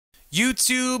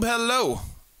YouTube, hello.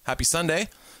 Happy Sunday.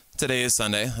 Today is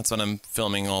Sunday. That's when I'm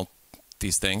filming all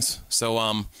these things. So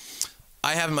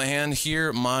I have in my hand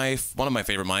here one of my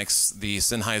favorite mics, the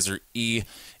Sennheiser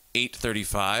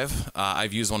e935.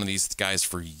 I've used one of these guys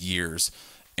for years,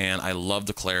 and I love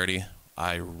the clarity.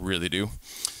 I really do.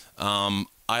 I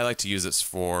like to use this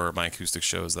for my acoustic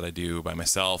shows that I do by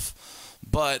myself.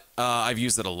 But I've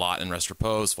used it a lot in Rest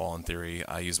Repose, Fall in Theory.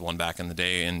 I used one back in the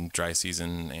day in dry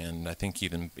season, and I think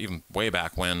even way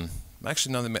back when.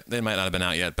 Actually, no, they might not have been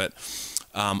out yet. But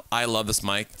I love this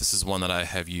mic. This is one that I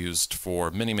have used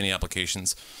for many, many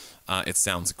applications. It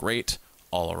sounds great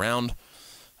all around.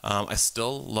 I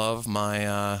still love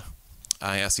my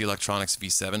ISE Electronics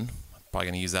V7. I'm probably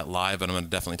going to use that live, but I'm going to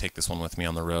definitely take this one with me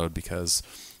on the road because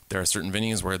there are certain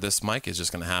venues where this mic is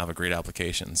just going to have a great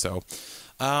application. So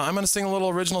I'm going to sing a little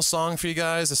original song for you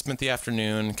guys. I spent the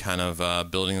afternoon kind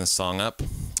of building this song up.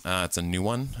 It's a new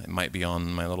one. It might be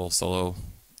on my little solo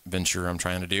venture I'm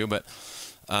trying to do, but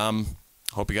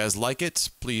hope you guys like it.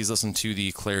 Please listen to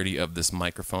the clarity of this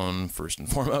microphone first and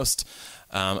foremost.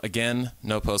 Again,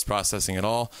 no post-processing at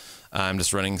all. I'm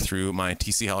just running through my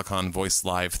TC Helicon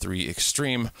Voicelive 3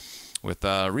 Extreme with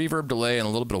reverb, delay, and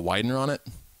a little bit of widener on it.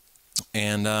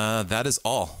 And that is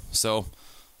all. So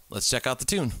let's check out the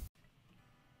tune.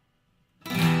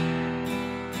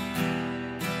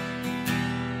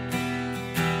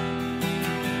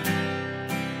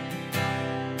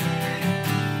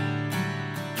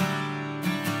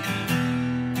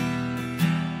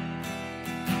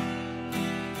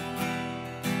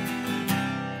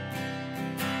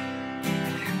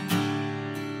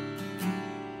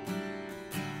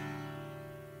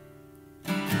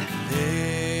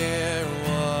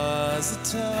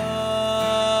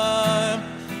 Time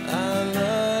I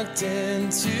looked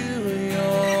into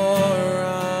your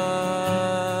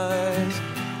eyes,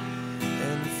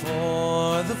 and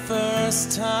for the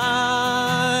first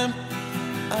time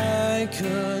I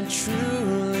could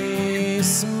truly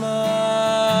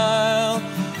smile,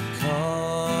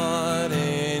 caught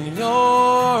in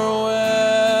your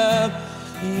web.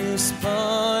 You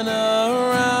spun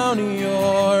around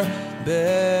your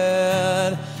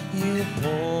bed, you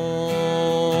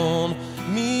pulled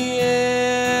me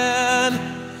in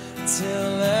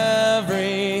till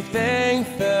everything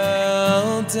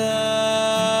fell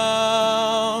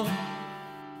down.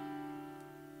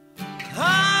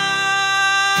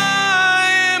 I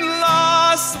am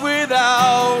lost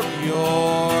without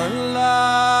your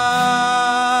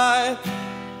light,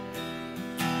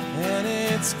 and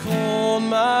it's cold,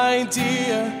 my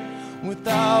dear,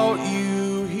 without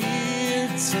you here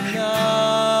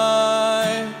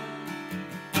tonight.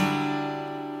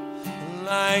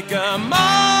 Like a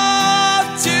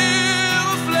moth to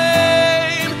a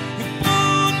flame, you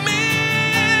pulled me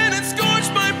in and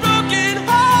scorched my broken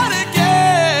heart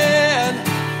again.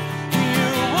 You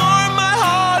warmed my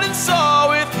heart and soul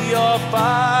with your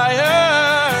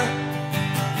fire.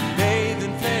 Bathed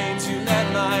in flames, you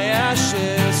let my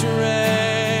ashes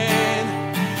rain.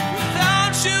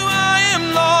 Without you I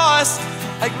am lost.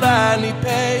 I gladly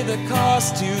pay the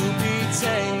cost to be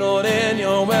tangled in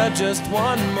your web just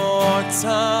one more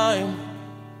time.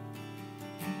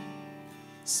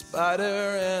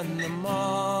 Spider and the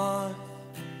moth,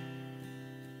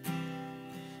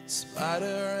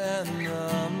 spider and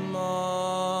the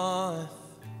moth.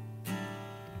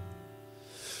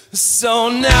 So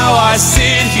now I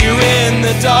sit here in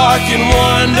the dark and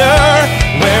wonder,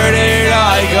 where did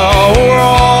I go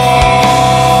wrong?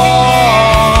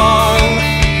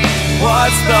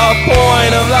 What's the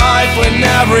point of life when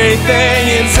everything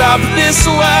ends up this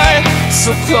way,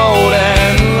 so cold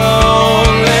and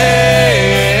lonely?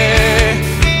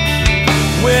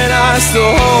 When I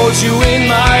still hold you in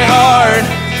my heart,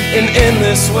 an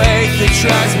endless weight that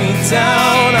drags me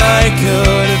down. I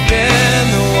could have been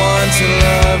the one to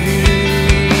love you.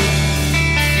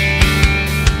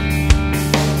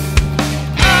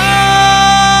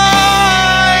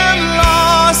 I'm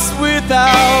lost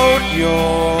without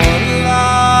your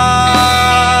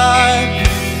light,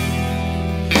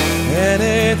 and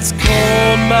it's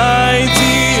cold, my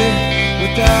dear,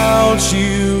 without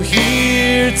you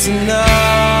here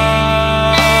tonight.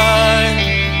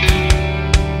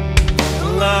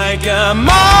 Like a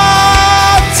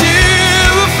moth to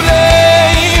a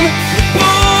flame, you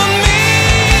pulled me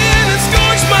in and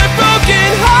scorched my broken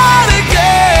heart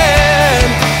again.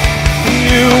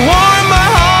 You warmed my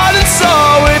heart and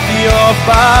soul with your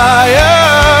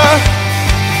fire.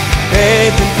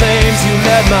 Bathed in flames, you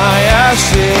let my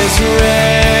ashes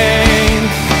rain.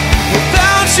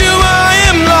 Without you I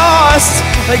am lost.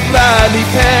 I gladly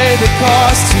pay the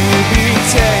cost to be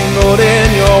tangled in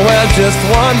your web just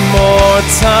one more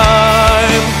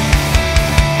time.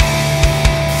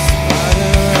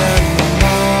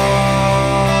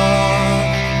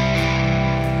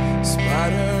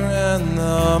 Spider and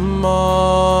the moth.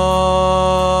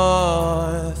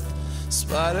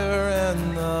 Spider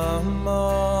and the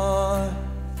moth.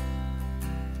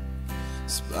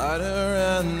 Spider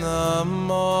and the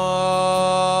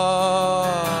moth.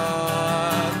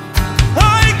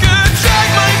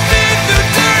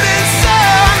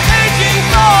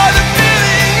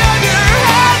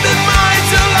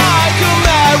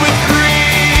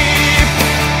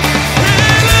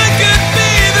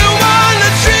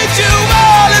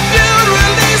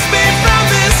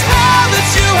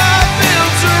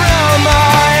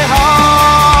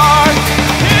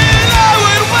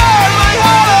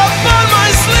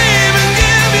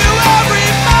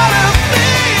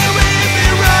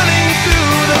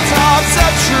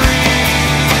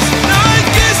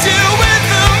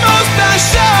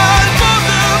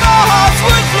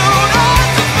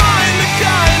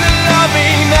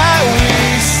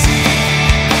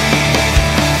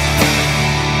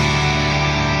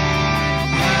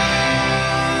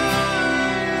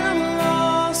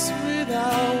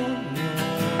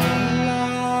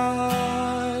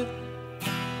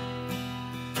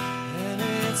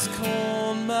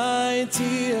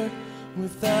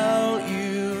 Without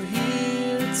you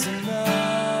here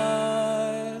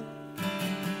tonight,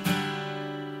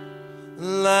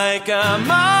 like a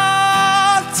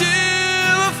moth to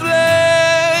a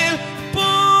flame,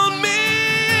 pulled me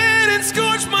in and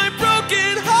scorched my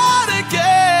broken heart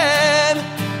again.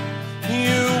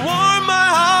 You warm my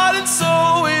heart and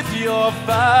soul with your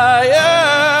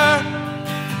fire,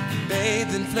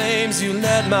 bathed in flames, you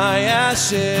let my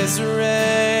ashes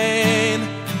rain.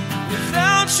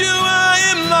 Without you I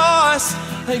am lost,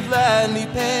 I gladly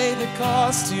pay the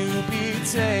cost to be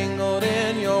tangled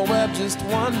in your web just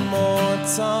one more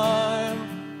time.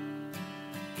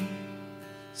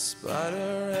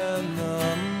 Spider and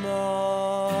the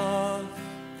moth.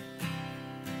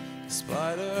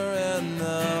 Spider and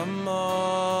the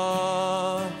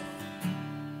moth.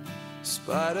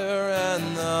 Spider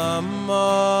and the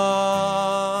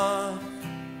moth.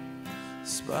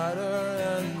 Spider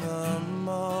and the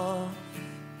moth.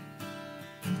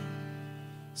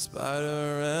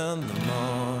 Spider and the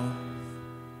moth.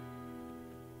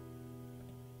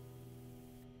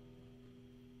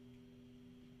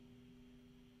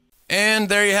 And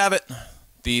there you have it.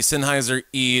 The Sennheiser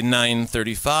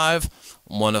e935,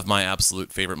 one of my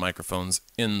absolute favorite microphones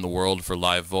in the world for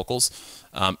live vocals.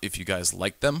 If you guys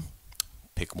like them,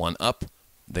 pick one up.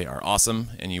 They are awesome,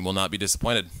 and you will not be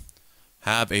disappointed.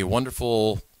 Have a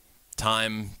wonderful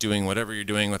time doing whatever you're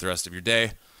doing with the rest of your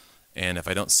day. And if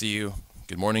I don't see you,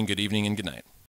 good morning, good evening, and good night.